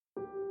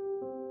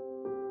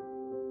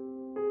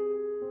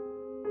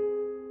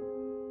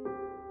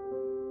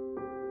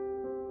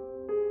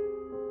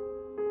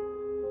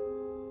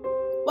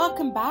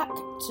Welcome back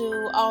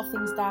to All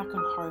Things Dark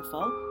and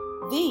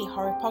Horrible, the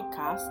horror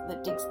podcast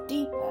that digs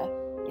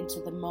deeper into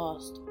the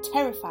most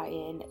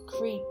terrifying,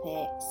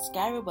 creepy,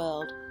 scary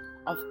world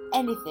of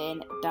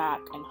anything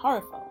dark and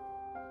horrible.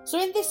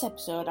 So in this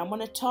episode, I'm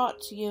going to talk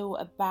to you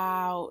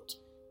about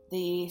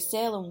the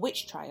Salem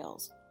witch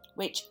trials,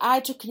 which I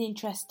took an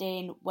interest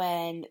in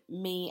when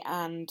me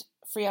and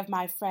 3 of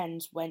my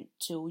friends went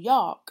to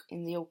York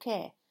in the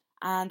UK.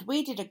 And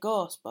we did a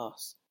ghost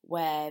bus,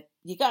 where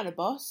you get on a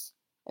bus,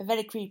 a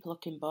very creepy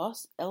looking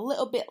bus, a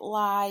little bit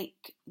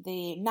like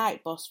the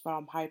night bus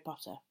from Harry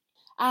Potter.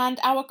 And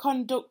our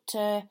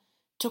conductor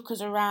took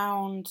us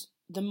around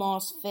the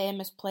most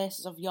famous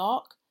places of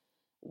York,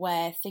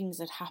 where things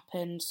had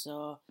happened,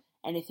 so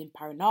anything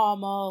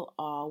paranormal,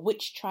 or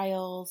witch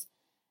trials,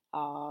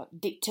 or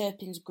Dick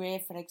Turpin's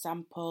grave, for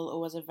example, who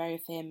was a very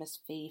famous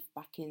thief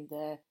back in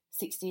the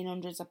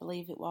 1600s, I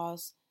believe it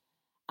was.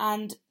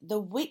 And the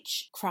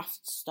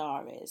witchcraft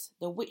stories,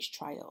 the witch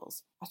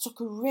trials, I took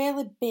a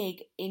really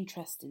big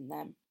interest in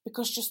them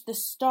because just the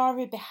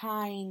story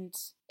behind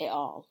it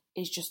all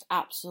is just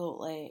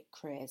absolutely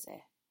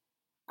crazy.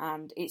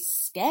 And it's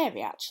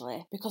scary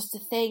actually, because to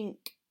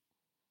think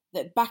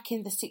that back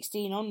in the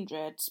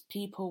 1600s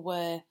people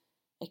were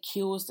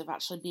accused of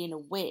actually being a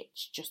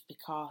witch just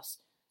because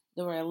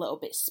they were a little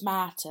bit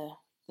smarter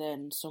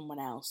than someone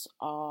else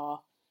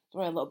or they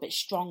were a little bit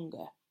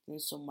stronger than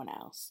someone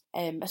else.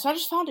 So I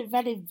just found it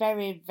very,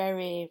 very,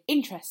 very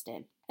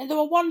interesting. And there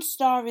was one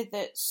story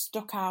that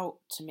stuck out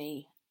to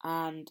me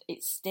and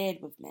it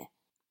stayed with me.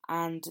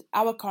 And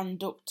our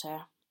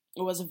conductor,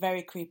 who was a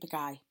very creepy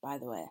guy, by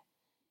the way,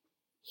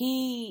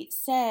 he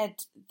said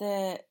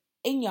that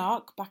in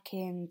York, back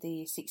in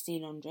the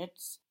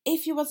 1600s,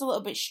 if you was a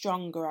little bit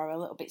stronger or a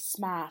little bit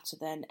smarter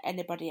than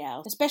anybody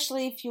else,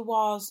 especially if you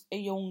was a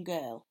young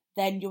girl,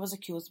 then you was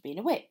accused of being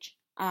a witch.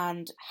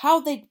 And how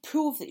they'd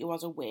prove that you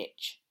was a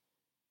witch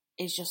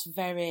is just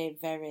very,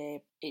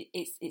 very,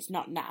 it's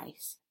not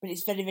nice, but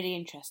it's very, very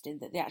interesting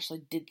that they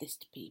actually did this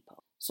to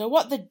people. So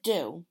what they'd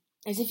do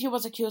is if you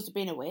was accused of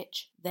being a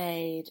witch,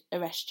 they'd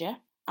arrest you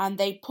and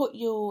they'd put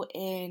you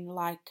in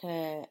like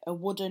a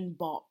wooden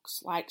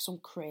box, like some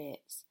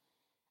crates,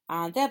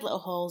 and they had little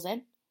holes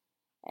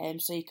in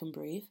so you can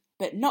breathe.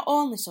 But not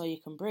only so you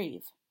can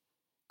breathe,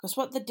 because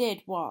what they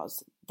did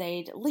was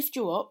they'd lift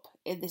you up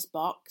in this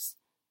box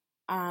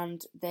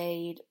and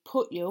they'd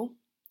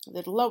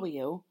lower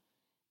you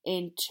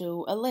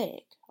into a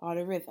lake or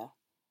a river,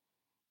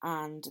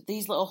 and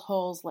these little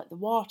holes let the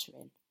water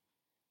in,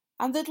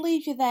 and they'd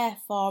leave you there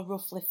for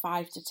roughly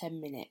 5 to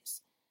 10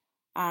 minutes,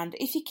 and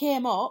if you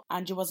came up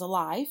and you was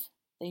alive,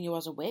 then you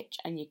was a witch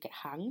and you'd get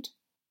hanged.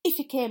 If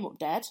you came up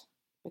dead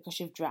because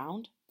you've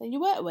drowned, then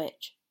you weren't a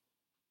witch.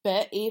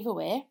 But either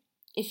way,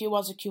 if you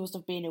was accused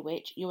of being a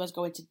witch, you was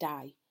going to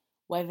die,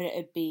 whether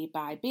it be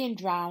by being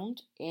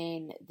drowned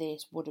in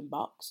this wooden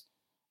box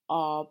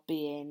or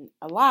being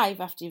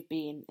alive after you've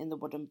been in the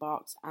wooden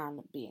box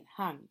and being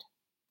hanged.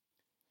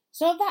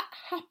 So that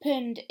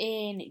happened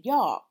in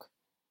York,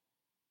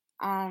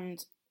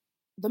 and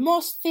the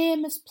most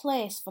famous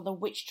place for the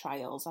witch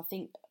trials, I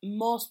think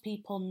most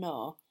people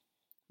know,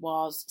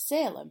 was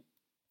Salem.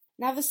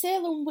 Now the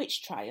Salem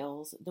witch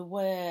trials, there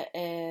were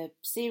a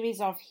series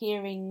of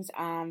hearings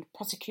and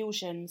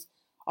prosecutions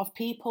of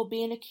people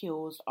being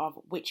accused of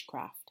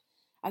witchcraft.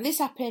 And this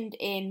happened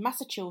in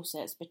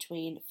Massachusetts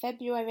between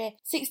February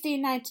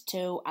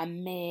 1692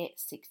 and May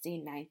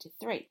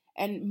 1693.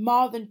 And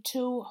more than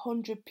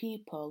 200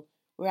 people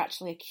were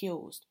actually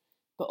accused,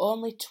 but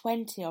only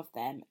 20 of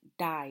them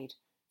died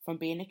from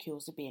being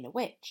accused of being a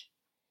witch.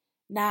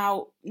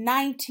 Now,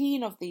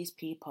 19 of these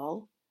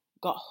people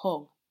got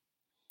hung.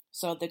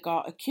 So they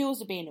got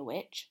accused of being a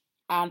witch,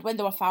 and when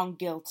they were found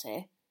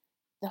guilty,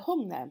 they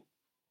hung them,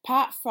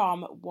 apart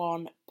from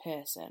one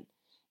person.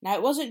 Now,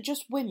 it wasn't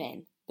just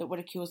women that were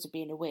accused of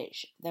being a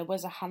witch. There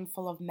was a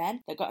handful of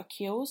men that got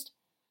accused,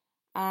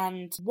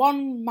 and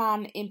one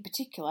man in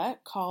particular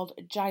called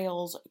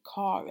Giles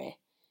Corey.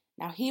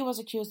 Now he was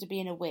accused of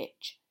being a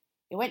witch.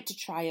 He went to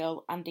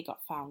trial and he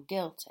got found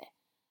guilty,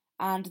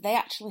 and they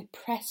actually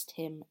pressed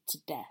him to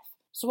death.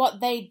 So what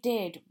they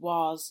did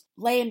was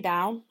lay him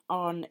down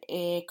on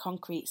a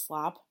concrete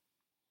slab,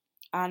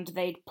 and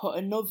they'd put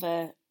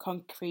another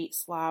concrete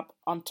slab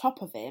on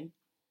top of him,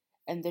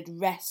 and they'd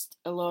rest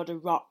a load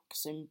of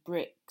rocks and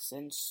bricks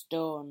and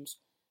stones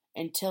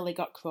until he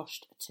got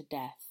crushed to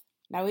death.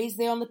 Now, he's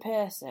the only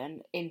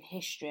person in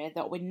history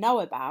that we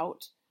know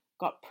about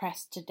got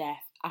pressed to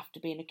death after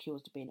being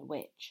accused of being a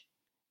witch.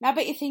 Now, I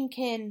bet you're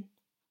thinking,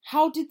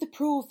 how did they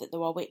prove that they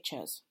were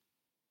witches?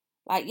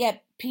 Like, yeah,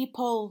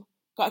 people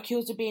got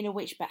accused of being a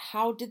witch, but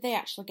how did they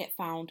actually get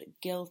found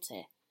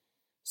guilty?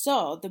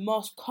 So, the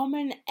most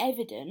common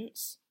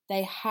evidence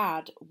they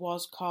had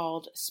was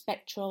called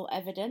spectral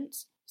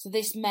evidence. So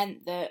this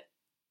meant that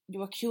you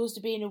were accused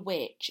of being a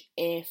witch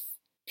if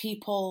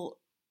people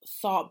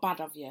thought bad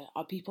of you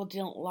or people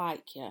didn't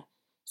like you.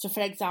 So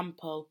for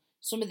example,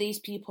 some of these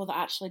people that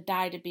actually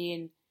died of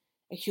being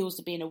accused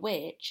of being a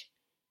witch,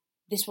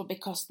 this was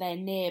because their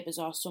neighbours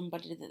or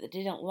somebody that they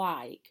didn't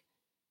like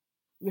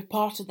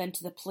reported them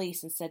to the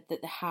police and said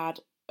that they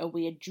had a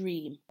weird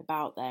dream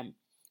about them,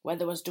 where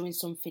they was doing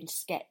something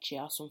sketchy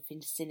or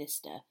something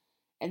sinister,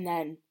 and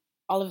then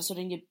all of a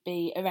sudden you'd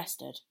be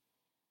arrested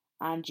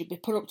and you'd be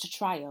put up to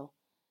trial.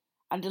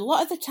 And a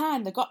lot of the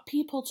time they got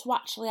people to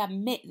actually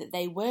admit that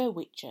they were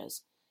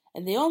witches,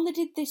 and they only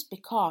did this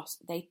because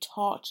they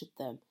tortured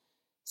them.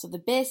 So they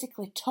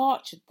basically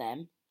tortured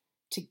them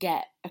to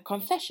get a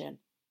confession.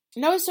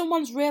 Now if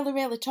someone's really,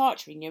 really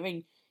torturing you,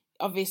 and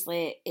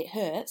obviously it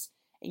hurts,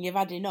 and you've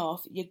had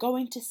enough, you're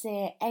going to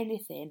say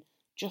anything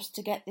just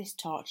to get this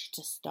torture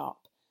to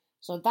stop.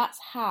 So that's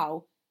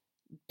how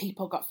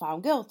people got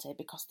found guilty,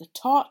 because they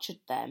tortured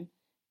them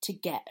to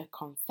get a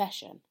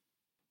confession.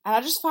 And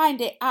I just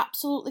find it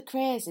absolutely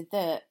crazy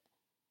that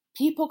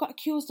people got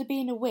accused of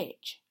being a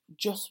witch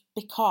just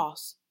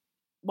because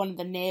one of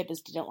the neighbours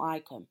didn't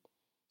like them.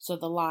 So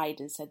they lied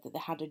and said that they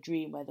had a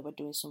dream where they were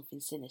doing something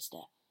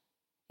sinister.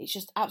 It's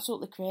just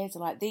absolutely crazy.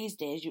 Like these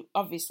days, you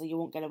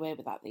won't get away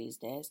with that these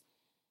days.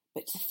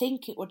 But to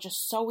think it was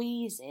just so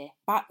easy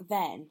back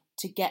then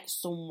to get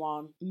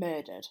someone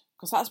murdered.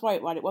 Because that's what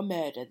it was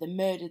murder. They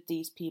murdered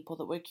these people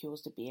that were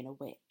accused of being a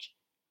witch.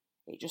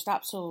 It just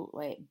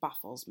absolutely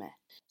baffles me.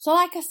 So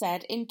like I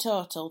said, in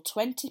total,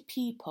 20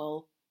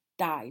 people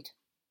died.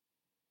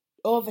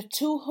 Over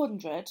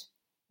 200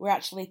 were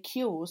actually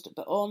accused,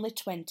 but only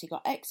 20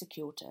 got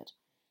executed.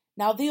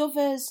 Now the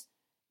others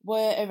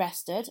were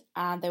arrested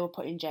and they were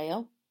put in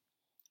jail.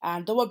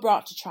 And they were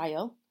brought to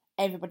trial.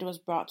 Everybody was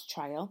brought to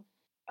trial.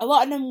 A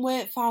lot of them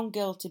weren't found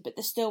guilty, but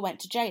they still went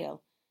to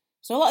jail.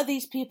 So a lot of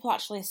these people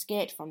actually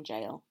escaped from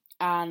jail.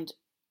 And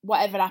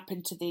whatever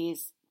happened to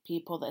these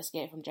people that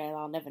escaped from jail,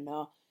 I'll never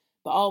know.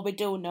 But all we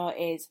do know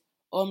is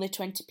only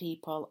 20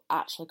 people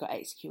actually got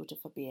executed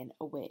for being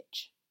a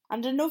witch.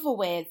 And another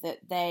way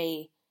that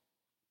they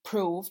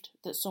proved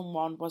that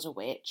someone was a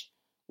witch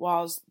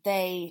was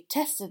they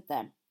tested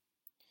them.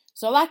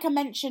 So like I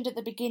mentioned at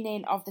the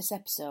beginning of this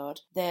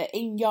episode, that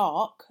in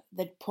York,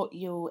 they'd put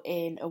you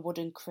in a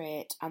wooden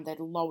crate and they'd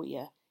lower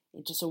you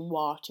into some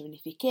water. And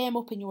if you came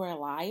up and you were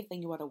alive,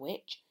 then you were a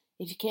witch.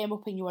 If you came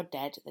up and you were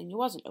dead, then you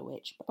wasn't a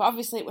witch. But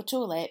obviously it was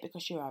too late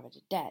because you were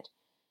already dead.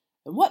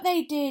 And what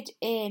they did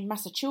in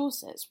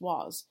Massachusetts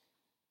was,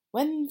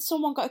 when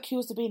someone got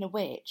accused of being a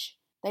witch,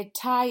 they'd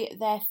tie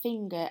their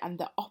finger and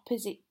the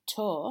opposite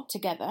toe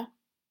together,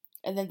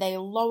 and then they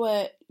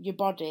lower your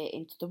body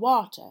into the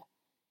water.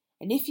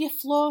 And if you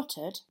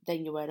floated,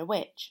 then you were a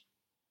witch.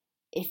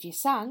 If you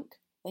sank,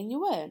 then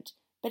you weren't.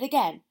 But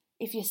again,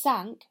 if you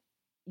sank,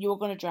 you were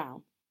going to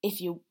drown. If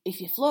you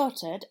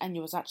floated and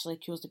you was actually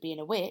accused of being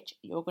a witch,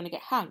 you were going to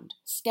get hanged.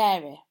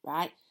 Scary,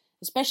 right?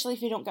 Especially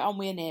if you don't get on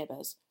with your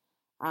neighbours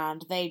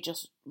and they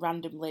just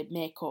randomly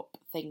make up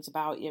things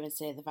about you and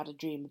say they've had a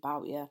dream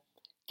about you.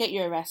 Get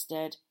you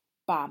arrested,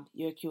 bam,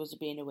 you're accused of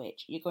being a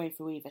witch. You're going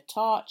through either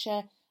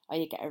torture, or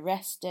you get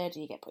arrested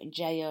and you get put in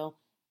jail,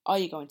 or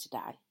you're going to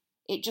die.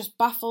 It just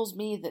baffles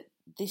me that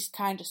this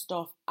kind of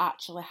stuff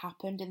actually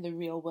happened in the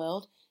real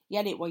world.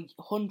 Yet it was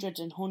hundreds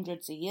and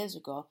hundreds of years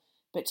ago,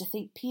 but to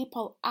think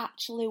people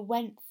actually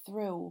went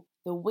through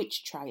the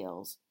witch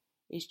trials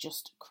is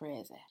just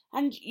crazy.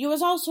 And you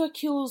was also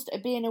accused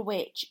of being a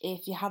witch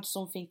if you had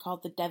something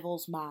called the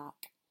Devil's Mark.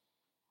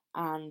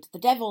 And the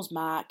Devil's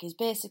Mark is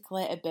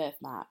basically a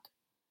birthmark.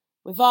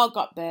 We've all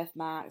got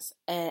birthmarks.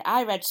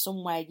 I read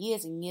somewhere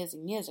years and years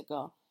and years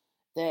ago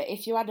that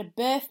if you had a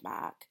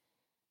birthmark,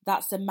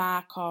 that's the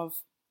mark of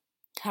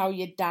how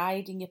you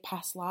died in your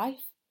past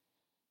life.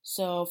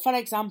 So, for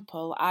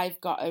example, I've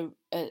got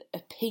a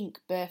pink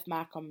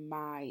birthmark on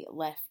my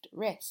left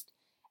wrist,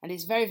 and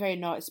it's very, very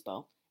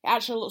noticeable. It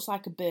actually looks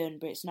like a burn,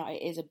 but it's not.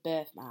 It is a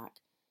birthmark.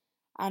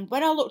 And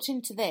when I looked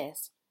into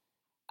this,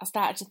 I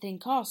started to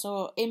think,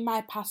 so in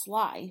my past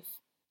life,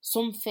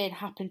 something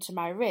happened to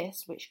my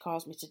wrist which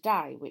caused me to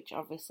die, which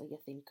obviously you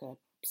think of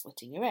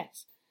slitting your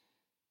wrist.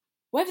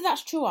 Whether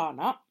that's true or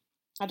not,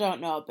 I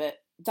don't know, but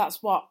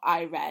that's what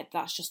I read.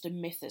 That's just a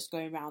myth that's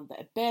going around,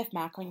 that a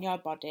birthmark on your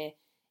body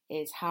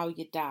is how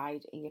you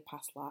died in your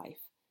past life.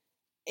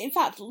 In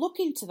fact, look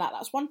into that.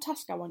 That's one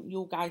task I want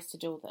you guys to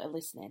do that are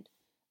listening.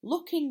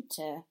 Look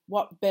into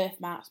what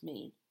birthmarks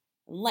mean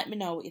and let me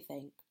know what you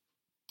think.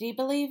 Do you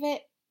believe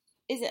it?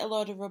 Is it a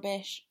load of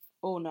rubbish?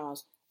 Who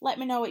knows? Let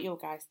me know what you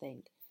guys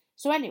think.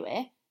 So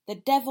anyway, the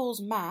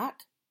Devil's Mark,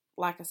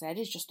 like I said,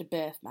 is just a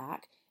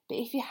birthmark. But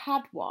if you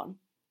had one,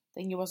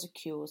 then you was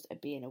accused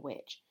of being a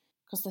witch.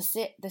 Because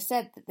they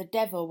said that the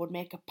devil would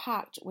make a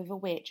pact with a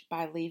witch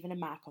by leaving a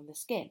mark on the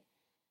skin,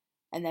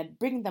 and then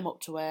bring them up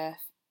to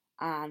earth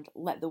and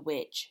let the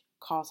witch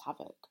cause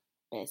havoc,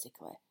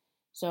 basically.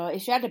 So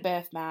if you had a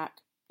birthmark,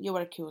 you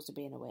were accused of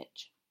being a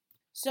witch.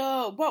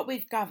 So what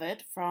we've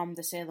gathered from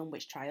the Salem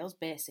witch trials,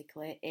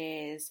 basically,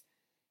 is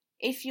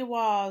if you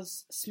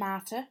was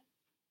smarter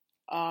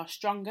or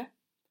stronger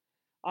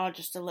or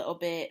just a little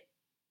bit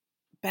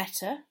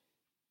better,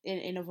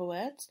 in other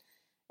words,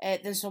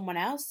 than someone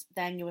else,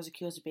 then you was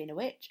accused of being a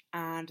witch,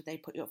 and they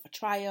put you up for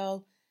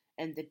trial,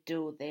 and they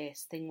do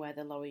this thing where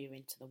they lower you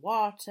into the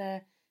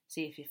water,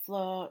 see if you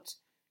float,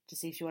 to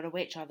see if you were a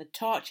witch, or they'd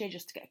torture you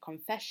just to get a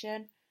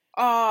confession.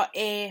 Or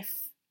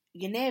if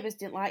your neighbours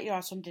didn't like you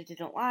or somebody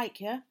didn't like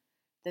you,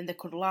 then they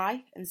could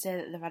lie and say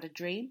that they've had a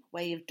dream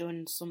where you've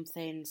done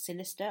something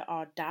sinister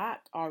or dark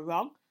or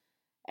wrong.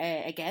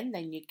 Again,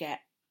 then you'd get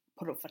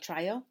put up for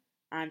trial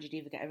and you'd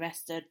either get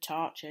arrested,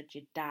 tortured,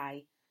 you'd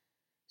die.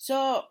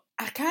 So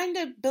I kind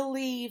of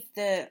believe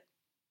that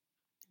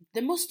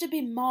there must have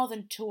been more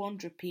than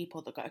 200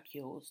 people that got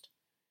accused.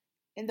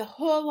 In the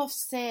whole of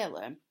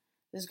Salem,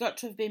 there's got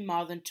to have been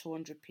more than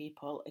 200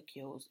 people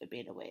accused of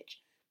being a witch.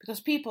 Because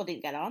people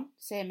didn't get on,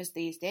 same as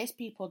these days,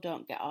 people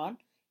don't get on.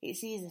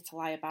 It's easy to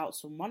lie about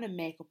someone and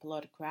make up a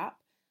load of crap.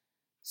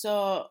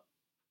 So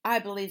I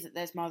believe that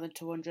there's more than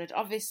 200.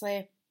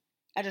 Obviously,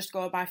 I just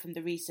go by from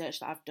the research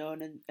that I've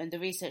done, and the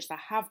research that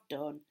I have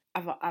done,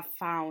 I've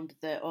found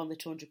that only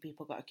 200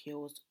 people got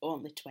accused,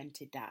 only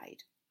 20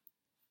 died.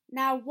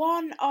 Now,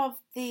 one of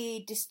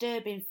the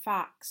disturbing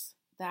facts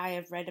that I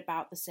have read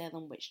about the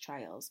Salem witch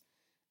trials,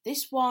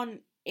 this one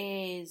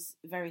is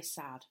very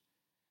sad.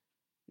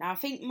 Now, I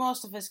think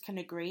most of us can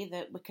agree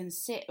that we can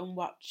sit and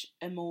watch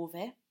a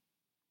movie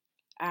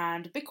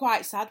and be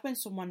quite sad when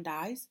someone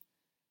dies,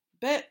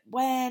 but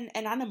when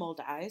an animal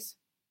dies,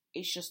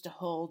 it's just a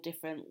whole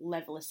different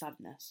level of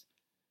sadness.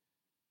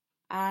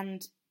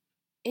 And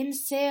in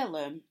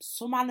Salem,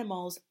 some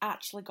animals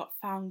actually got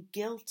found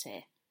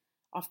guilty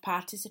of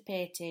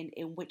participating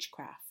in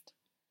witchcraft,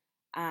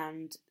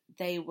 and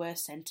they were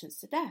sentenced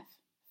to death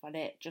for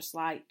it, just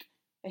like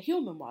a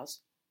human was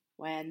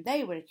when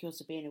they were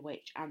accused of being a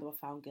witch and they were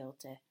found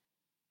guilty.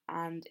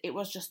 And it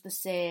was just the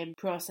same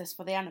process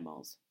for the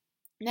animals.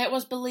 Now, it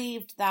was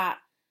believed that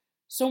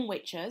some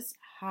witches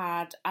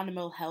had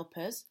animal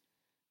helpers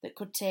that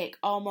could take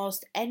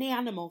almost any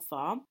animal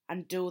form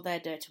and do their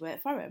dirty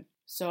work for them.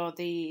 So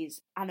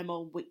these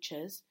animal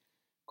witches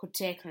could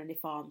take on any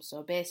form,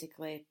 so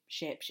basically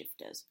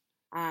shapeshifters.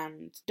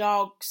 And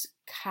dogs,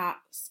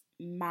 cats,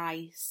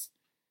 mice,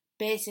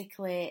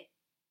 basically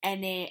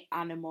any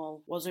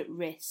animal was at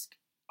risk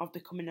of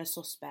becoming a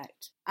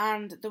suspect.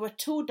 And there were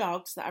 2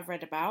 dogs that I've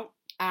read about,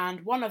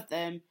 and one of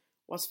them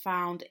was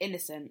found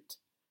innocent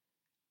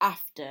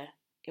after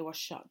it was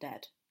shot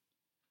dead.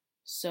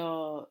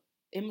 So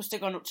it must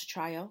have gone up to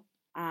trial,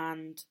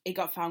 and he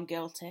got found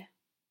guilty.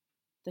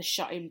 They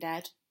shot him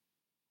dead,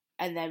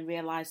 and then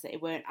realised that he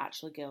weren't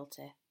actually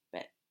guilty.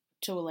 But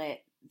too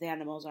late, the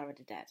animal's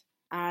already dead.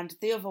 And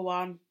the other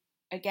one,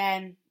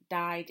 again,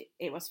 died.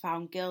 It was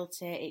found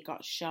guilty, it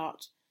got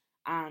shot,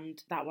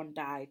 and that one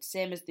died.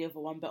 Same as the other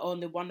one, but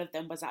only one of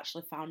them was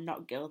actually found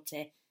not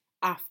guilty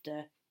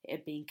after it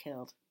had been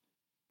killed.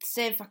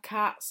 Same for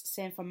cats,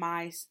 same for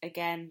mice.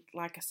 Again,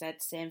 like I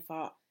said, same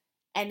for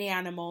any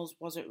animals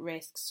was at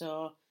risk.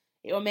 So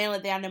it were mainly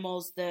the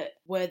animals that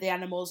were the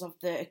animals of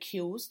the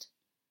accused,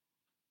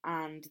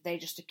 and they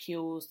just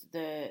accused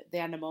the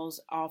animals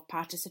of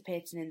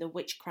participating in the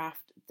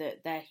witchcraft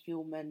that their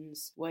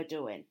humans were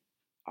doing,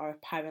 or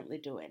apparently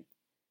doing.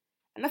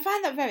 And I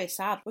find that very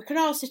sad. We can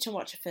all sit and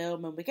watch a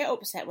film and we get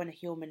upset when a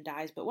human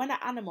dies, but when an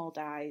animal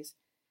dies,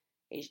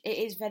 it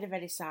is very,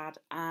 very sad.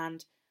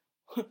 And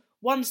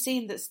one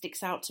scene that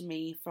sticks out to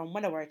me from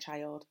when I was a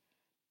child,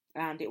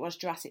 and it was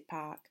Jurassic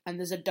Park, and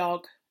there's a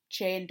dog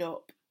chained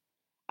up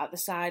at the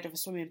side of a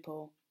swimming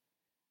pool,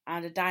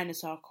 and a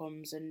dinosaur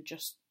comes and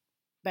just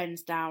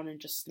bends down and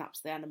just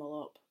snaps the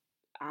animal up,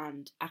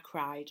 and I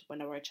cried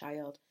when I was a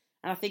child,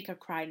 and I think I'd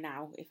cry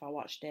now if I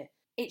watched it.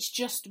 It's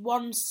just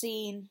one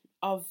scene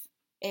of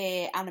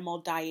an animal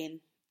dying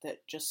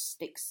that just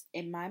sticks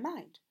in my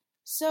mind.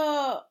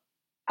 So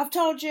I've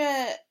told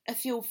you a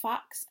few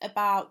facts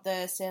about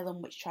the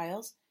Salem witch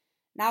trials.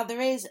 Now,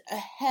 there is a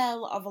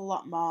hell of a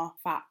lot more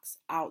facts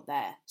out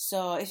there.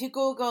 So if you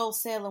Google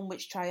Salem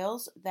witch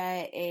trials,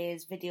 there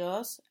is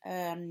videos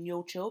on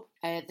YouTube.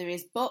 There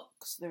is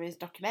books, there is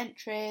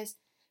documentaries.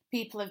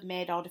 People have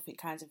made all different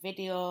kinds of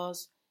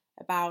videos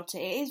about it.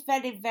 It is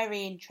very,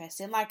 very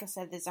interesting. Like I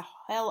said, there's a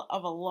hell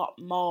of a lot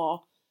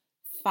more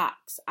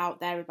facts out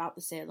there about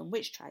the Salem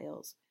witch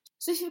trials.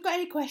 So if you've got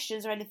any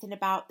questions or anything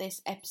about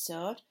this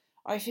episode,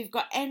 or if you've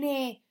got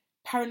any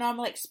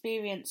paranormal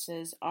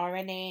experiences or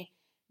any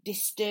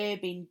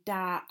disturbing,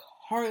 dark,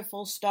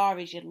 horrible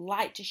stories you'd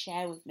like to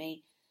share with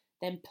me,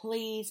 then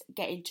please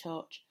get in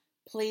touch.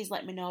 Please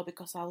let me know,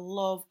 because I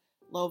love,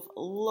 love,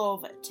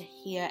 love to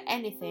hear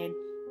anything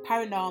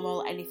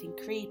paranormal, anything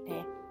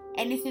creepy,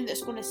 anything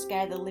that's going to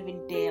scare the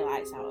living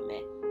daylights out of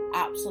me.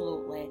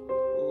 Absolutely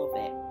love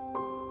it.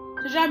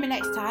 So join me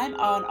next time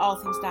on All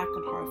Things Dark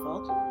and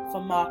Horrible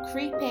for more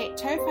creepy,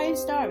 terrifying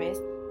stories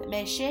that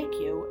may shake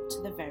you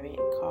to the very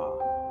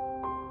core.